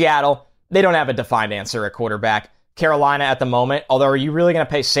Seattle, they don't have a defined answer at quarterback. Carolina at the moment, although are you really going to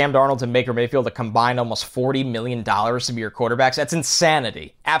pay Sam Darnold and Baker Mayfield a combined almost $40 million to be your quarterbacks? That's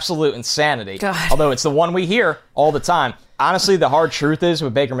insanity. Absolute insanity. God. Although it's the one we hear all the time. Honestly, the hard truth is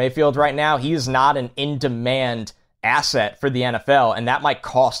with Baker Mayfield right now, he is not an in-demand asset for the NFL, and that might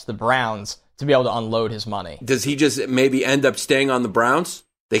cost the Browns to be able to unload his money. Does he just maybe end up staying on the Browns?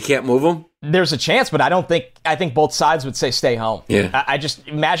 They can't move him? There's a chance, but I think both sides would say stay home. Yeah. I just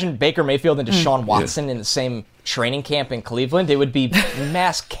imagine Baker Mayfield and Deshaun Watson in the same training camp in Cleveland. It would be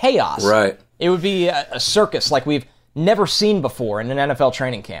mass chaos. Right. It would be a circus like we've never seen before in an NFL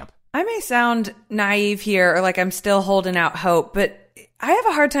training camp. I may sound naive here or like I'm still holding out hope, but I have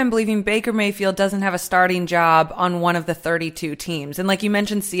a hard time believing Baker Mayfield doesn't have a starting job on one of the 32 teams. And like you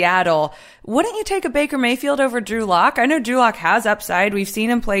mentioned, Seattle, wouldn't you take a Baker Mayfield over Drew Lock? I know Drew Lock has upside. We've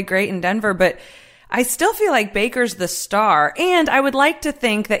seen him play great in Denver, but I still feel like Baker's the star. And I would like to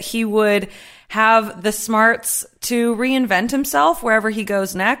think that he would have the smarts to reinvent himself wherever he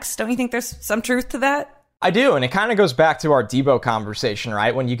goes next. Don't you think there's some truth to that? I do, and it kind of goes back to our Debo conversation,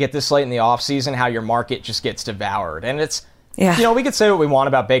 right? When you get this late in the offseason, how your market just gets devoured. And it's, we could say what we want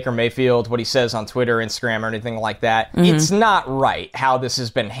about Baker Mayfield, what he says on Twitter, Instagram, or anything like that. Mm-hmm. It's not right how this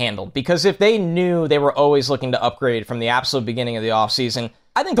has been handled, because if they knew they were always looking to upgrade from the absolute beginning of the offseason,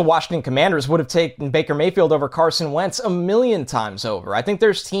 I think the Washington Commanders would have taken Baker Mayfield over Carson Wentz a million times over. I think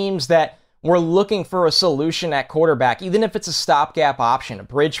there's teams that were looking for a solution at quarterback, even if it's a stopgap option, a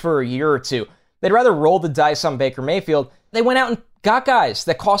bridge for a year or two. They'd rather roll the dice on Baker Mayfield. They went out and got guys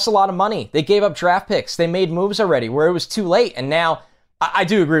that cost a lot of money. They gave up draft picks. They made moves already where it was too late. And now, I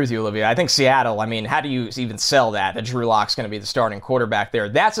do agree with you, Olivia. I think Seattle, how do you even sell that Drew Lock's going to be the starting quarterback there?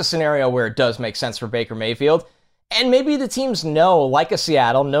 That's a scenario where it does make sense for Baker Mayfield. And maybe the teams know, like a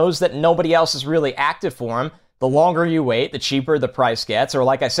Seattle, knows that nobody else is really active for him. The longer you wait, the cheaper the price gets. Or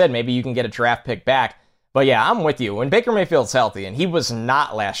like I said, maybe you can get a draft pick back. But yeah, I'm with you. When Baker Mayfield's healthy, and he was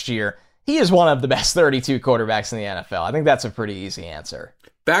not last year, he is one of the best 32 quarterbacks in the NFL. I think that's a pretty easy answer.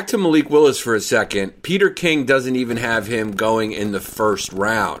 Back to Malik Willis for a second. Peter King doesn't even have him going in the first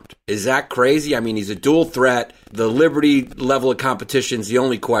round. Is that crazy? He's a dual threat. The Liberty level of competition is the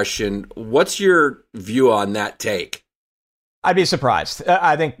only question. What's your view on that take? I'd be surprised.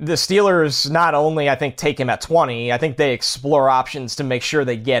 I think the Steelers not only, take him at 20, I think they explore options to make sure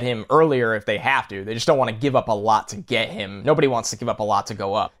they get him earlier if they have to. They just don't want to give up a lot to get him. Nobody wants to give up a lot to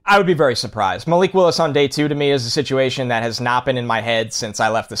go up. I would be very surprised. Malik Willis on day 2 to me is a situation that has not been in my head since I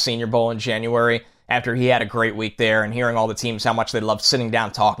left the Senior Bowl in January, after he had a great week there and hearing all the teams how much they loved sitting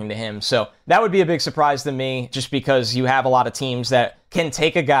down talking to him. So that would be a big surprise to me, just because you have a lot of teams that can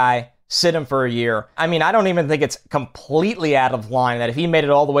take a guy, sit him for a year. I don't even think it's completely out of line that if he made it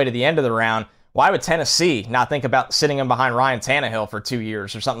all the way to the end of the round, why would Tennessee not think about sitting him behind Ryan Tannehill for 2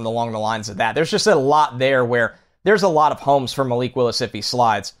 years or something along the lines of that? There's just a lot there where there's a lot of homes for Malik Willis if he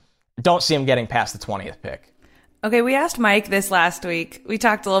slides. Don't see him getting past the 20th pick. Okay, we asked Mike this last week. We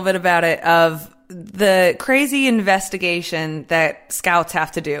talked a little bit about it, of the crazy investigation that scouts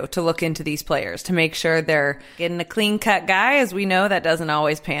have to do to look into these players to make sure they're getting a clean-cut guy. As we know, that doesn't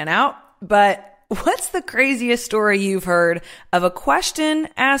always pan out. But what's the craziest story you've heard of a question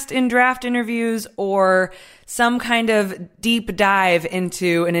asked in draft interviews or some kind of deep dive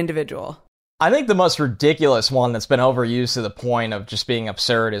into an individual? I think the most ridiculous one that's been overused to the point of just being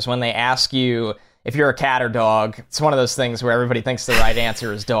absurd is when they ask you if you're a cat or dog. It's one of those things where everybody thinks the right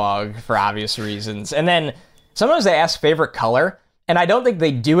answer is dog for obvious reasons. And then sometimes they ask favorite color. And I don't think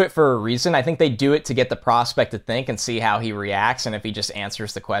they do it for a reason. I think they do it to get the prospect to think and see how he reacts and if he just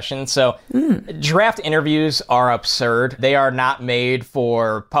answers the question. So draft interviews are absurd. They are not made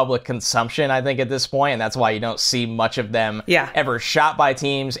for public consumption, I think, at this point. And that's why you don't see much of them ever shot by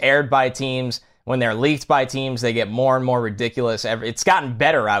teams, aired by teams. When they're leaked by teams, they get more and more ridiculous. It's gotten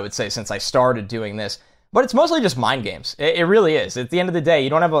better, I would say, since I started doing this. But it's mostly just mind games. It really is. At the end of the day,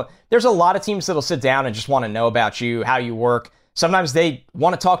 there's a lot of teams that'll sit down and just want to know about you, how you work. Sometimes they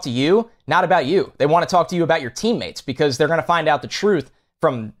want to talk to you, not about you. They want to talk to you about your teammates because they're going to find out the truth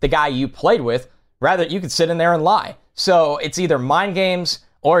from the guy you played with. Rather, you could sit in there and lie. So it's either mind games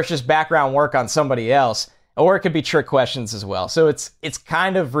or it's just background work on somebody else, or it could be trick questions as well. So it's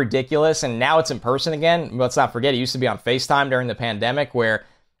kind of ridiculous, and now it's in person again. Let's not forget, it used to be on FaceTime during the pandemic where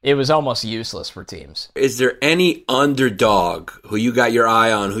it was almost useless for teams. Is there any underdog who you got your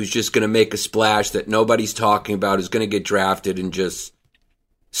eye on who's just going to make a splash that nobody's talking about, who's going to get drafted and just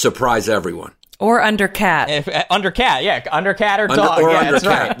surprise everyone? Or under cat. Under cat or dog. Or yeah, under that's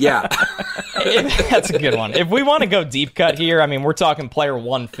cat, right. yeah. That's a good one. If we want to go deep cut here, I mean, we're talking player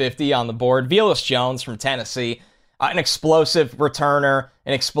 150 on the board. Velus Jones from Tennessee, an explosive returner,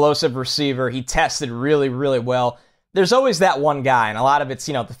 an explosive receiver. He tested really, really well. There's always that one guy, and a lot of it's,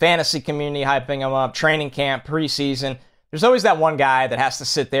 the fantasy community hyping him up, training camp, preseason. There's always that one guy that has to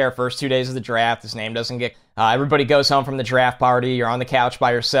sit there first 2 days of the draft. His name doesn't get... everybody goes home from the draft party. You're on the couch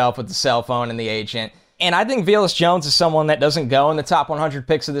by yourself with the cell phone and the agent. And I think Velus Jones is someone that doesn't go in the top 100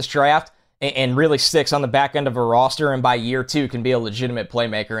 picks of this draft and really sticks on the back end of a roster, and by year 2 can be a legitimate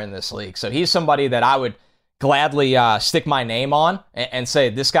playmaker in this league. So he's somebody that I would gladly stick my name on and say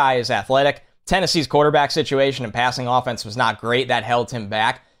this guy is athletic. Tennessee's quarterback situation and passing offense was not great. That held him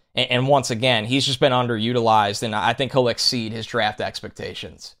back. And once again, he's just been underutilized, and I think he'll exceed his draft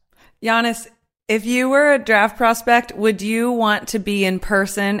expectations. Giannis, if you were a draft prospect, would you want to be in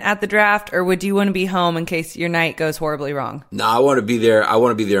person at the draft, or would you want to be home in case your night goes horribly wrong? No, I want to be there. I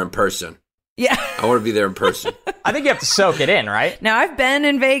want to be there in person. Yeah. I want to be there in person. I think you have to soak it in, right? Now, I've been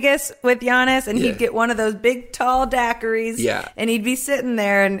in Vegas with Giannis, and he'd get one of those big, tall daiquiris, and he'd be sitting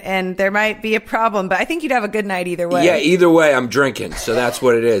there, and there might be a problem, but I think you'd have a good night either way. Yeah, either way, I'm drinking, so that's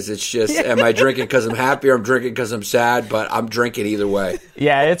what it is. It's just, am I drinking because I'm happy, or I'm drinking because I'm sad, but I'm drinking either way.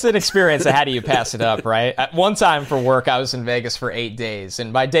 Yeah, it's an experience of how do you pass it up, right? At one time for work, I was in Vegas for 8 days,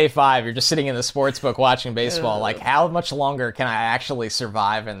 and by day 5, you're just sitting in the sports book watching baseball. Like, how much longer can I actually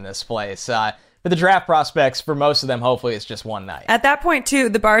survive in this place? For the draft prospects, for most of them, hopefully it's just one night. At that point, too,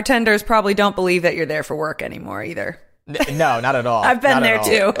 the bartenders probably don't believe that you're there for work anymore either. No, not at all. I've been there,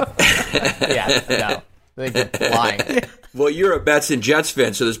 too. Yeah, no. They're lying. Well, you're a Mets and Jets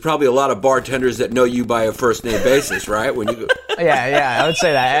fan, so there's probably a lot of bartenders that know you by a first-name basis, right? When you Yeah, I would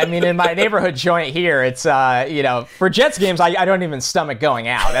say that. I mean, in my neighborhood joint here, it's, for Jets games, I don't even stomach going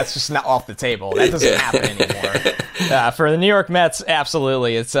out. That's just not off the table. That doesn't happen anymore. For the New York Mets,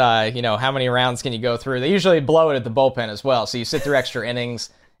 absolutely. It's, how many rounds can you go through? They usually blow it at the bullpen as well, so you sit through extra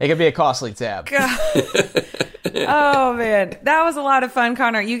innings. It could be a costly tab. Oh, man. That was a lot of fun,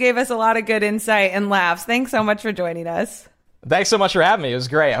 Connor. You gave us a lot of good insight and laughs. Thanks so much for joining us. Thanks so much for having me. It was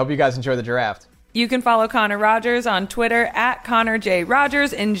great. I hope you guys enjoy the draft. You can follow Connor Rogers on Twitter at Connor J.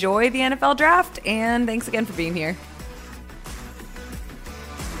 Rogers. Enjoy the NFL draft, and thanks again for being here.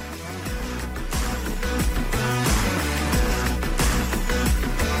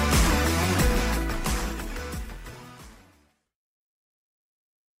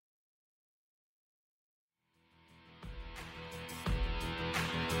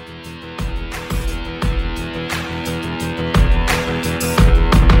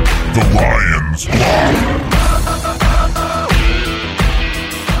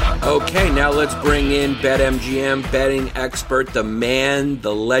 Okay, now let's bring in BetMGM betting expert, the man,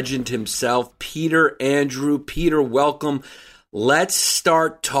 the legend himself, Peter Andrew. Peter, welcome. Let's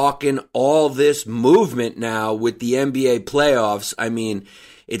start talking all this movement now with the NBA playoffs. I mean,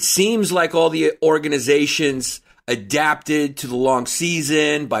 it seems like all the organizations adapted to the long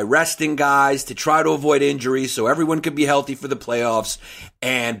season by resting guys to try to avoid injuries so everyone could be healthy for the playoffs.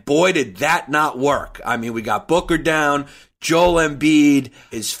 And boy, did that not work. I mean, we got Booker down, Joel Embiid,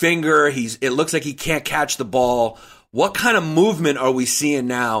 his finger, it looks like he can't catch the ball. What kind of movement are we seeing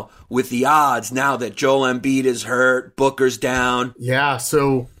now with the odds now that Joel Embiid is hurt, Booker's down? Yeah,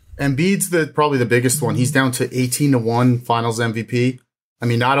 so Embiid's probably the biggest one. He's down to 18-1 Finals MVP. I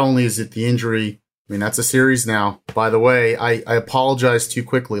mean, not only is it the injury, I mean, that's a series now. By the way, I apologized too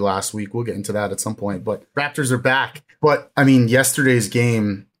quickly last week. We'll get into that at some point. But Raptors are back. But, I mean, yesterday's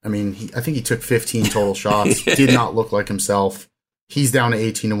game, I mean, I think he took 15 total shots. Did not look like himself. He's down to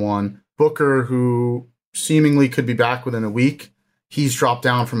 18-1. Booker, who seemingly could be back within a week, he's dropped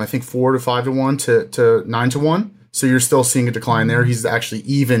down from, I think, 4 to 5-1 to 9-1. So you're still seeing a decline there. He's actually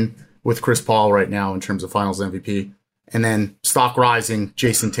even with Chris Paul right now in terms of Finals MVP. And then stock rising,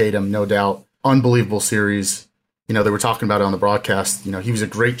 Jason Tatum, no doubt. Unbelievable series. They were talking about it on the broadcast. He was a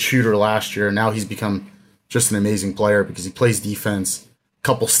great shooter last year. Now he's become just an amazing player because he plays defense,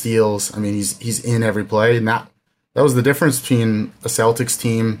 couple steals. I mean, he's in every play. And that was the difference between a Celtics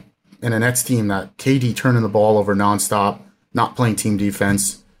team and a Nets team, that KD turning the ball over nonstop, not playing team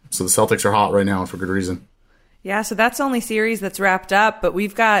defense. So the Celtics are hot right now, and for good reason. Yeah, so that's the only series that's wrapped up, but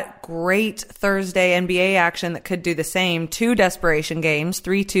we've got great Thursday NBA action that could do the same. 2 desperation games,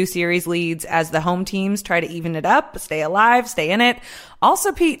 3-2 series leads as the home teams try to even it up, stay alive, stay in it.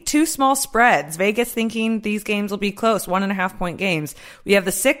 Also, Pete, 2 small spreads. Vegas thinking these games will be close, 1.5-point games. We have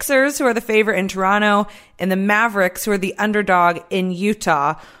the Sixers, who are the favorite in Toronto, and the Mavericks, who are the underdog in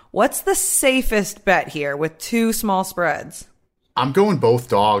Utah. What's the safest bet here with 2 small spreads? I'm going both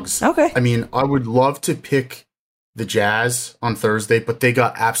dogs. Okay. I mean, I would love to pick the Jazz on Thursday, but they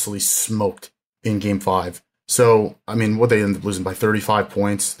got absolutely smoked in Game 5. So, I mean, what they ended up losing by 35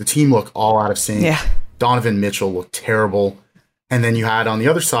 points. The team looked all out of sync. Yeah. Donovan Mitchell looked terrible. And then you had on the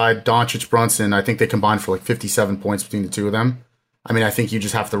other side, Doncic, Brunson. I think they combined for like 57 points between the two of them. I mean, I think you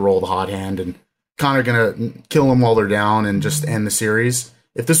just have to roll the hot hand and kind of going to kill them while they're down and just end the series.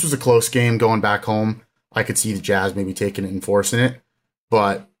 If this was a close game going back home, I could see the Jazz maybe taking it and forcing it.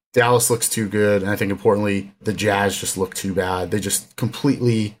 But Dallas looks too good, and I think importantly, the Jazz just look too bad. They just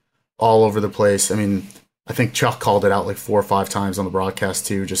completely all over the place. I mean, I think Chuck called it out like 4 or 5 times on the broadcast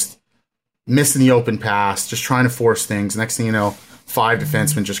too, just missing the open pass, just trying to force things. Next thing you know, 5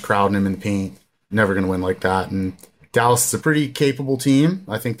 defensemen just crowding him in the paint. Never going to win like that. And Dallas is a pretty capable team.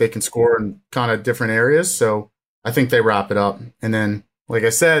 I think they can score in kind of different areas, so I think they wrap it up. And then, like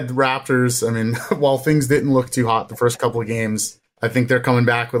I said, the Raptors, I mean, while things didn't look too hot the first couple of games, I think they're coming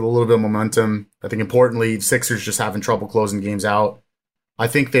back with a little bit of momentum. I think importantly, Sixers just having trouble closing games out. I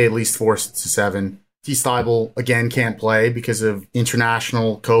think they at least force it to 7. Thibault, again, can't play because of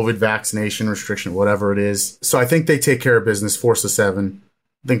international COVID vaccination restriction, whatever it is. So I think they take care of business, force a 7.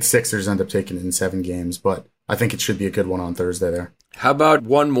 I think the Sixers end up taking it in 7 games, but I think it should be a good one on Thursday there. How about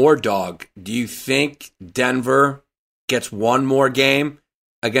one more dog? Do you think Denver gets one more game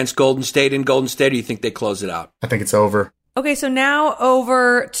against Golden State in Golden State, or do you think they close it out? I think it's over. Okay, so now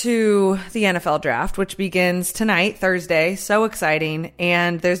over to the NFL draft, which begins tonight, Thursday. So exciting.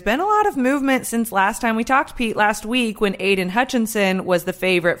 And there's been a lot of movement since last time we talked, Pete, last week when Aiden Hutchinson was the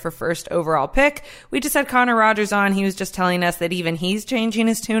favorite for first overall pick. We just had Connor Rogers on. He was just telling us that even he's changing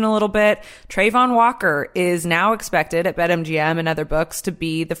his tune a little bit. Trayvon Walker is now expected at BetMGM and other books to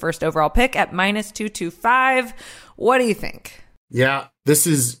be the first overall pick at -225. What do you think? Yeah, this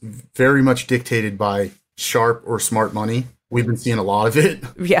is very much dictated by sharp or smart money. We've been seeing a lot of it.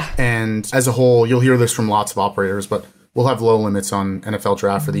 Yeah. And as a whole, you'll hear this from lots of operators, but we'll have low limits on NFL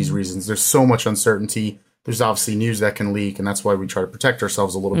draft for these reasons. There's so much uncertainty. There's obviously news that can leak, and that's why we try to protect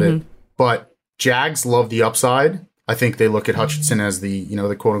ourselves a little bit. But Jags love the upside. I think they look at Hutchinson as the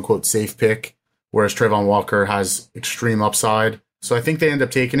quote unquote safe pick, whereas Trayvon Walker has extreme upside. So I think they end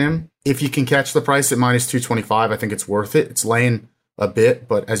up taking him. If you can catch the price at -225, I think it's worth it. It's laying a bit,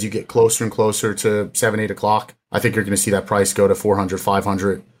 but as you get closer and closer to 7, 8 o'clock, I think you're going to see that price go to 400,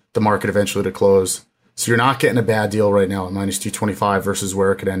 500, the market eventually to close. So you're not getting a bad deal right now at -225 versus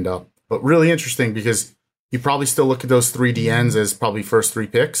where it could end up. But really interesting because you probably still look at those 3 DNs as probably first 3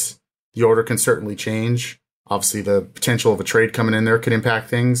 picks. The order can certainly change. Obviously, the potential of a trade coming in there could impact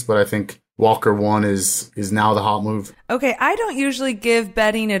things, but I think Walker 1 is now the hot move. Okay, I don't usually give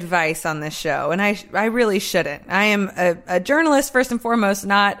betting advice on this show, and I really shouldn't. I am a journalist first and foremost,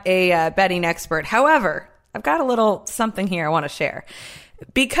 not a betting expert. However, I've got a little something here I want to share.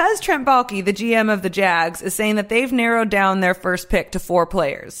 Because Trent Baalke, the GM of the Jags, is saying that they've narrowed down their first pick to 4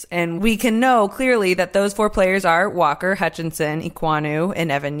 players. And we can know clearly that those 4 players are Walker, Hutchinson, Ekwonu,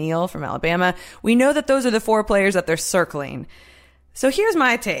 and Evan Neal from Alabama. We know that those are the 4 players that they're circling. So here's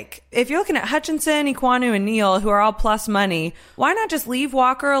my take. If you're looking at Hutchinson, Ekwonu, and Neal, who are all plus money, why not just leave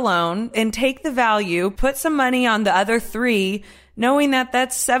Walker alone and take the value, put some money on the other 3, knowing that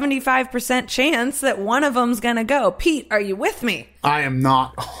that's 75% chance that one of them's going to go? Pete, are you with me? I am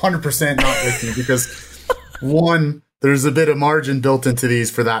not 100% not with you because, one, there's a bit of margin built into these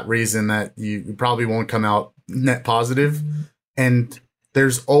for that reason that you probably won't come out net positive. And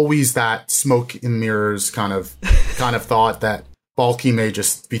there's always that smoke and mirrors kind of thought that Baalke may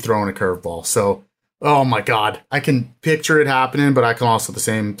just be throwing a curveball. So, oh my God, I can picture it happening, but I can also at the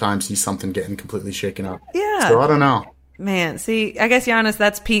same time see something getting completely shaken up. Yeah. So I don't know. Man, see, I guess, Giannis,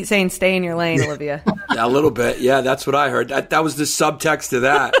 that's Pete saying stay in your lane, Olivia. A little bit. Yeah, that's what I heard. That was the subtext to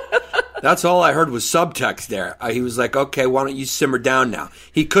that. That's all I heard was subtext there. He was like, okay, why don't you simmer down now?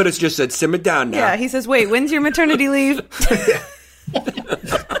 He could have just said, simmer down now. Yeah, he says, wait, when's your maternity leave?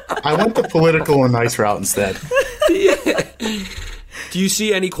 I went the political and nice route instead. Yeah. Do you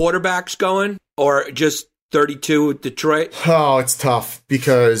see any quarterbacks going or just 32 with Detroit? Oh, it's tough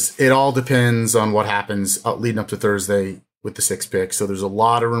because it all depends on what happens leading up to Thursday with the 6th pick. So there's a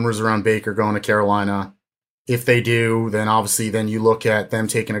lot of rumors around Baker going to Carolina. If they do, then obviously then you look at them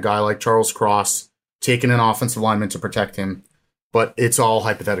taking a guy like Charles Cross, taking an offensive lineman to protect him. But it's all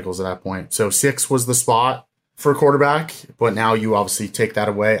hypotheticals at that point. So 6 was the spot for a quarterback, but now you obviously take that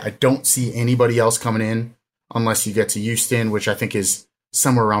away. I don't see anybody else coming in unless you get to Houston, which I think is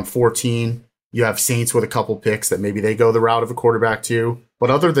somewhere around 14. You have Saints with a couple picks that maybe they go the route of a quarterback too.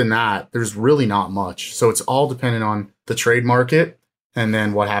 But other than that, there's really not much. So it's all dependent on the trade market and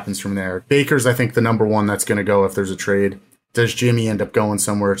then what happens from there. Baker's, I think, the number one that's going to go if there's a trade. Does Jimmy end up going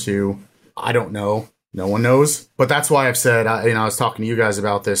somewhere too? I don't know. No one knows. But that's why I've said, I was talking to you guys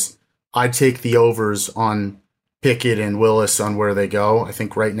about this. I'd take the overs on Pickett and Willis on where they go. I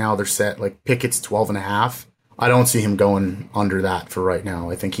think right now they're set, like Pickett's 12.5. I don't see him going under that for right now.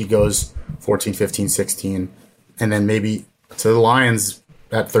 I think he goes 14, 15, 16, and then maybe to the Lions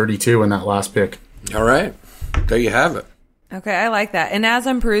at 32 in that last pick. All right. There you have it. Okay, I like that. And as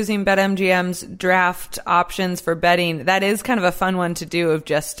I'm perusing BetMGM's draft options for betting, that is kind of a fun one to do of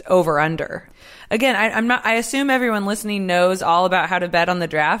just over under. Again, I assume everyone listening knows all about how to bet on the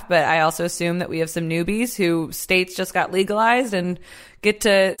draft, but I also assume that we have some newbies who states just got legalized and get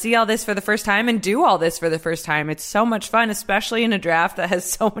to see all this for the first time and do all this for the first time. It's so much fun, especially in a draft that has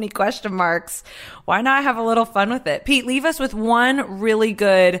so many question marks. Why not have a little fun with it? Pete, leave us with one really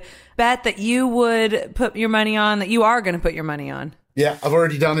good bet that you would put your money on, that you are going to put your money on. Yeah, I've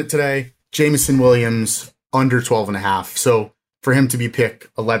already done it today. Jameson Williams under 12.5. So for him to be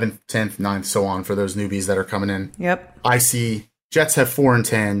picked 11th, 10th, 9th, so on for those newbies that are coming in. Yep. I see Jets have 4 and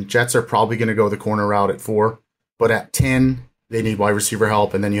 10. Jets are probably going to go the corner route at 4. But at 10, they need wide receiver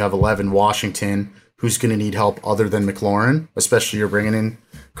help. And then you have 11, Washington, who's going to need help other than McLaurin, especially you're bringing in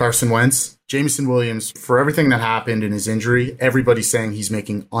Carson Wentz. Jameson Williams, for everything that happened in his injury, everybody's saying he's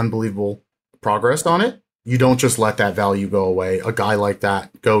making unbelievable progress on it. You don't just let that value go away. A guy like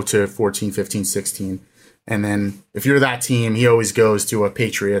that go to 14, 15, 16. And then if you're that team, he always goes to a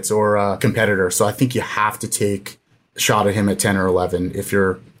Patriots or a competitor. So I think you have to take a shot at him at 10 or 11 if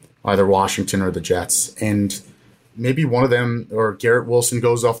you're either Washington or the Jets. And maybe one of them or Garrett Wilson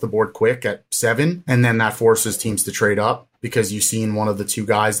goes off the board quick at 7. And then that forces teams to trade up because you've seen one of the two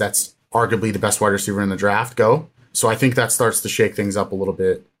guys that's arguably the best wide receiver in the draft go. So I think that starts to shake things up a little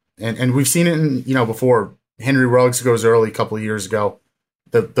bit. And we've seen it in, before. Henry Ruggs goes early a couple of years ago.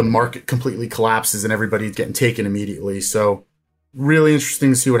 The market completely collapses and everybody's getting taken immediately. So really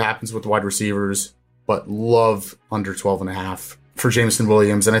interesting to see what happens with the wide receivers, but love under 12.5 for Jameson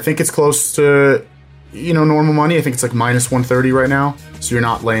Williams. And I think it's close to, normal money. I think it's like minus 130 right now. So you're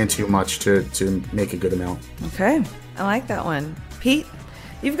not laying too much to make a good amount. Okay. I like that one. Pete,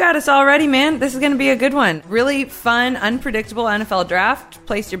 you've got us already, man. This is going to be a good one. Really fun, unpredictable NFL draft.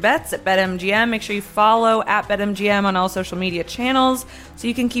 Place your bets at BetMGM. Make sure you follow at BetMGM on all social media channels so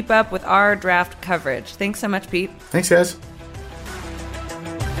you can keep up with our draft coverage. Thanks so much, Pete. Thanks, guys.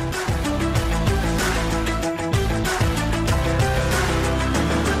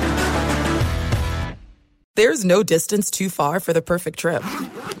 There's no distance too far for the perfect trip.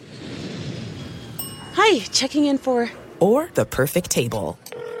 Hi, checking in for... Or the perfect table.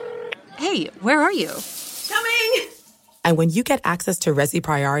 Hey, where are you? Coming! And when you get access to Resi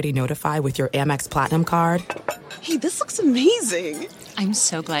Priority Notify with your Amex Platinum card... Hey, this looks amazing. I'm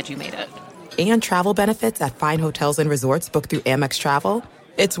so glad you made it. And travel benefits at fine hotels and resorts booked through Amex Travel,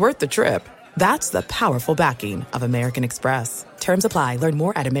 it's worth the trip. That's the powerful backing of American Express. Terms apply. Learn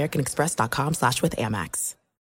more at americanexpress.com/withAmex.